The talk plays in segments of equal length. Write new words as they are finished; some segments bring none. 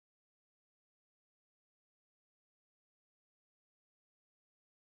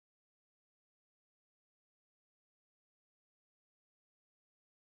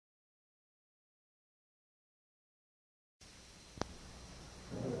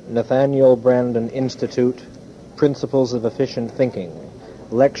Nathaniel Branden Institute, Principles of Efficient Thinking,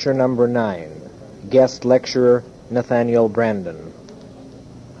 Lecture Number 9, Guest Lecturer Nathaniel Branden.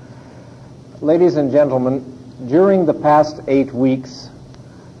 Ladies and gentlemen, during the past 8 weeks,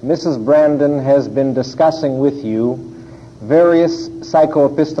 Mrs. Branden has been discussing with you various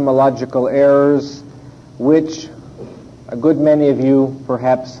psychoepistemological errors which a good many of you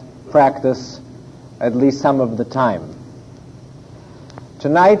perhaps practice at least some of the time.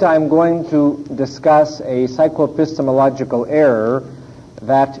 Tonight I'm going to discuss a psychoepistemological error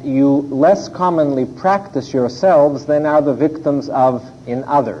that you less commonly practice yourselves than are the victims of in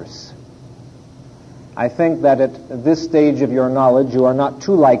others. I think that at this stage of your knowledge you are not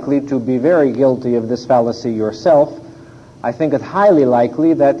too likely to be very guilty of this fallacy yourself. I think it highly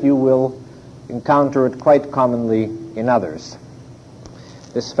likely that you will encounter it quite commonly in others.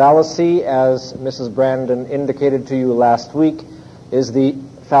 This fallacy, as Mrs. Branden indicated to you last week, is the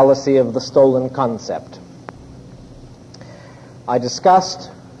fallacy of the stolen concept. I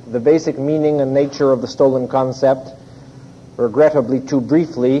discussed the basic meaning and nature of the stolen concept, regrettably too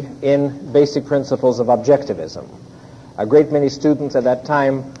briefly, in Basic Principles of Objectivism. A great many students at that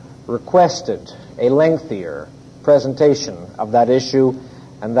time requested a lengthier presentation of that issue,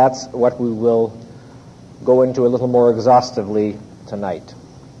 and that's what we will go into a little more exhaustively tonight.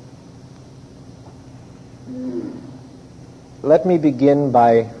 Let me begin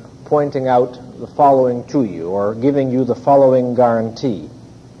by pointing out the following to you, or giving you the following guarantee.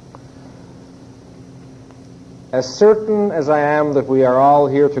 As certain as I am that we are all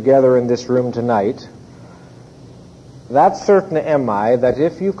here together in this room tonight, that certain am I that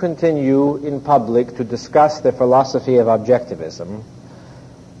if you continue in public to discuss the philosophy of objectivism,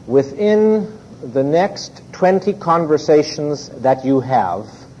 within the next 20 conversations that you have,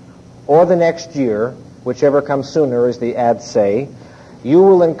 or the next year, whichever comes sooner, as the ads say, you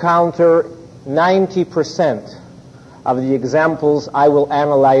will encounter 90% of the examples I will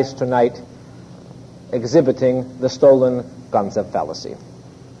analyze tonight exhibiting the stolen concept fallacy.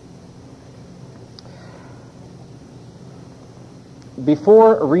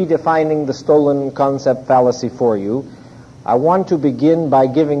 Before redefining the stolen concept fallacy for you, I want to begin by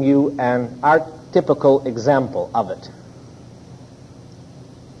giving you an archetypical example of it.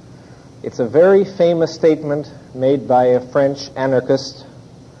 It's a very famous statement made by a French anarchist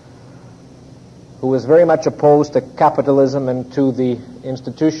who was very much opposed to capitalism and to the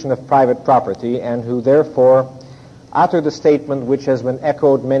institution of private property, and who therefore uttered a statement which has been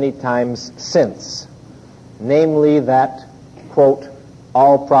echoed many times since, namely that, quote,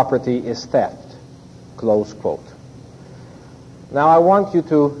 all property is theft, close quote. Now I want you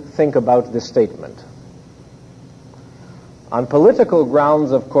to think about this statement. On political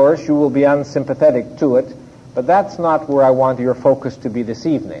grounds, of course, you will be unsympathetic to it, but that's not where I want your focus to be this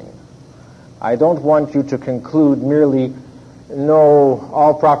evening. I don't want you to conclude merely, no,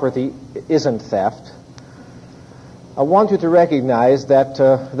 all property isn't theft. I want you to recognize that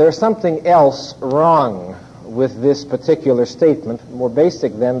there's something else wrong with this particular statement, more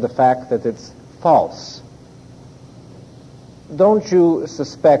basic than the fact that it's false. Don't you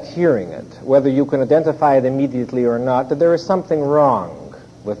suspect hearing it, whether you can identify it immediately or not, that there is something wrong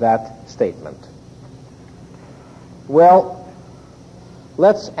with that statement? Well,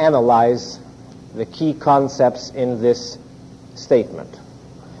 let's analyze the key concepts in this statement.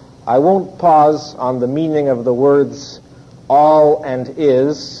 I won't pause on the meaning of the words all and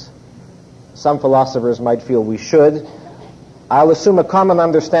is. Some philosophers might feel we should. I'll assume a common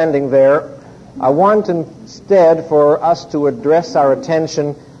understanding there. I want instead for us to address our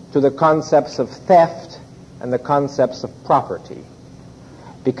attention to the concepts of theft and the concepts of property.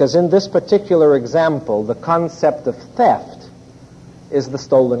 Because in this particular example, the concept of theft is the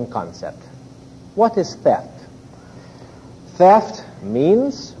stolen concept. What is theft? Theft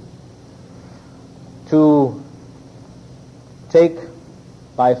means to take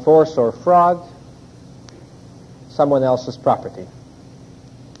by force or fraud someone else's property.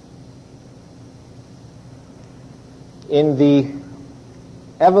 In the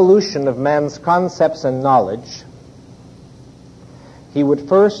evolution of man's concepts and knowledge, he would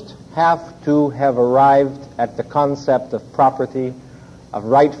first have to have arrived at the concept of property, of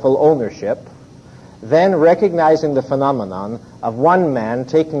rightful ownership, then recognizing the phenomenon of one man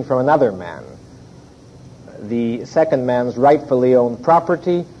taking from another man the second man's rightfully owned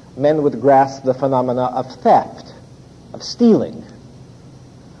property, men would grasp the phenomena of theft, of stealing.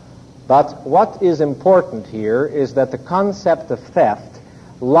 But what is important here is that the concept of theft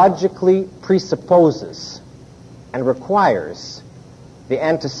logically presupposes and requires the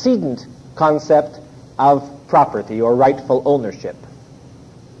antecedent concept of property or rightful ownership.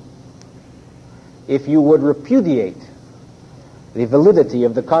 if you would repudiate the validity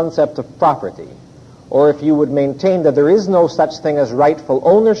of the concept of property, or if you would maintain that there is no such thing as rightful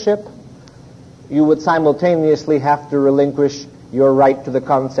ownership, you would simultaneously have to relinquish your right to the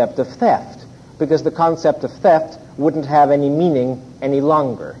concept of theft, because the concept of theft wouldn't have any meaning any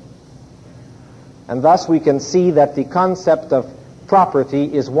longer. And thus we can see that the concept of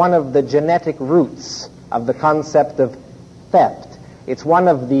property is one of the genetic roots of the concept of theft. It's one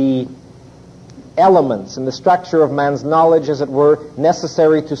of the elements in the structure of man's knowledge, as it were,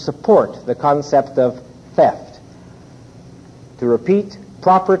 necessary to support the concept of theft. To repeat,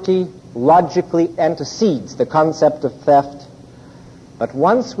 property logically antecedes the concept of theft. But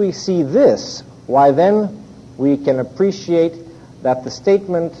once we see this, why then we can appreciate that the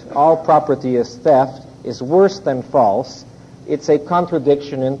statement, all property is theft, is worse than false. It's a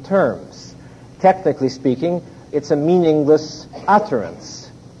contradiction in terms. Technically speaking, it's a meaningless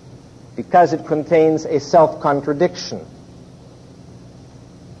utterance because it contains a self-contradiction.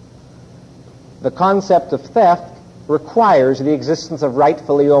 The concept of theft requires the existence of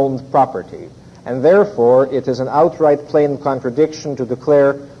rightfully owned property, and therefore it is an outright plain contradiction to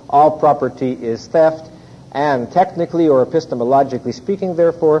declare all property is theft, and technically or epistemologically speaking,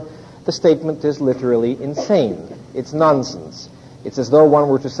 therefore, the statement is literally insane. It's nonsense. It's as though one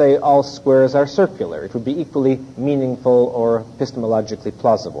were to say all squares are circular. It would be equally meaningful or epistemologically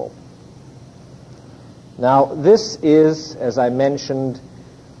plausible. Now, this is, as I mentioned,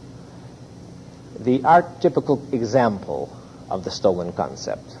 the archetypical example of the stolen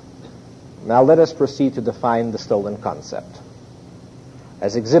concept. Now let us proceed to define the stolen concept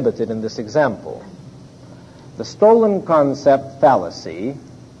as exhibited in this example. The stolen concept fallacy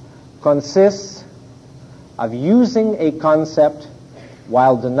consists of using a concept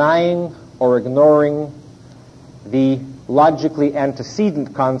while denying or ignoring the logically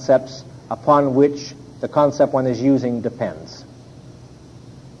antecedent concepts upon which the concept one is using depends.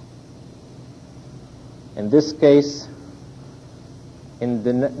 In this case, in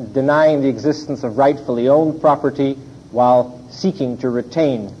denying the existence of rightfully owned property while seeking to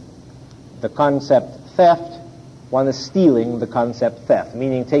retain the concept theft, one is stealing the concept theft,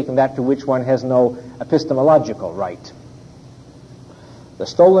 meaning taking that to which one has no epistemological right. The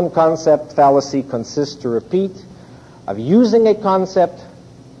stolen concept fallacy consists, to repeat, of using a concept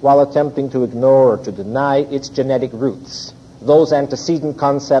while attempting to ignore or to deny its genetic roots, those antecedent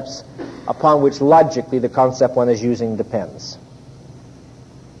concepts upon which logically the concept one is using depends.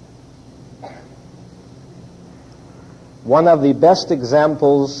 One of the best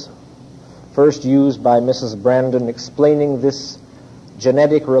examples first used by Mrs. Branden explaining this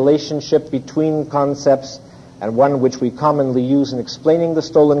genetic relationship between concepts, and one which we commonly use in explaining the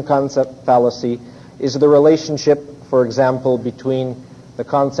stolen concept fallacy, is the relationship, for example, between the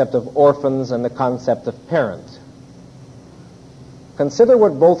concept of orphans and the concept of parent. Consider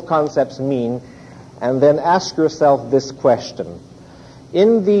what both concepts mean, and then ask yourself this question.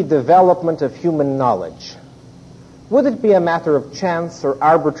 In the development of human knowledge, would it be a matter of chance or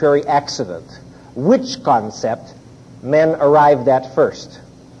arbitrary accident which concept men arrived at first?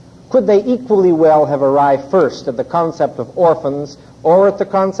 Could they equally well have arrived first at the concept of orphans or at the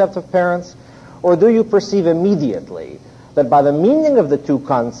concept of parents? Or do you perceive immediately that by the meaning of the two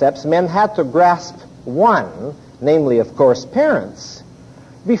concepts, men had to grasp one, namely, of course, parents,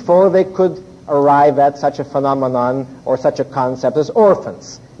 before they could arrive at such a phenomenon or such a concept as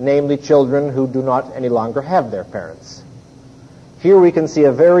orphans, namely children who do not any longer have their parents? Here we can see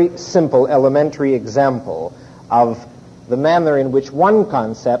a very simple elementary example of the manner in which one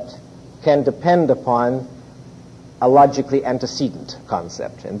concept can depend upon a logically antecedent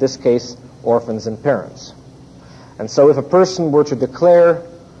concept, in this case, orphans and parents. And so if a person were to declare,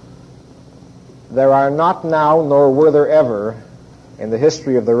 there are not now, nor were there ever, in the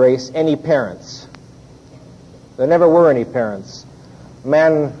history of the race, any parents. There never were any parents.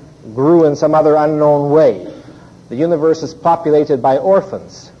 Man grew in some other unknown way. The universe is populated by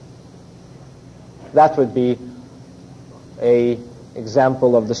orphans. That would be an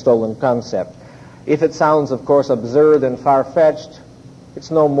example of the stolen concept. If it sounds, of course, absurd and far-fetched, it's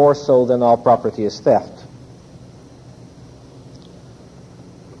no more so than all property is theft.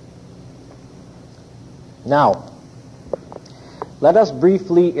 Now, let us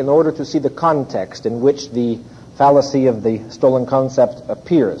briefly, in order to see the context in which the fallacy of the stolen concept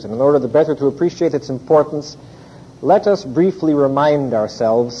appears, and in order better to appreciate its importance, let us briefly remind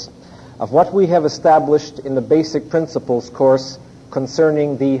ourselves of what we have established in the Basic Principles course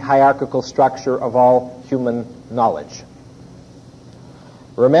concerning the hierarchical structure of all human knowledge.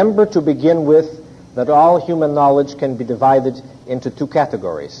 Remember, to begin with, that all human knowledge can be divided into two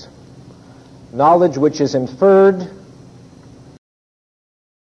categories. knowledge which is inferred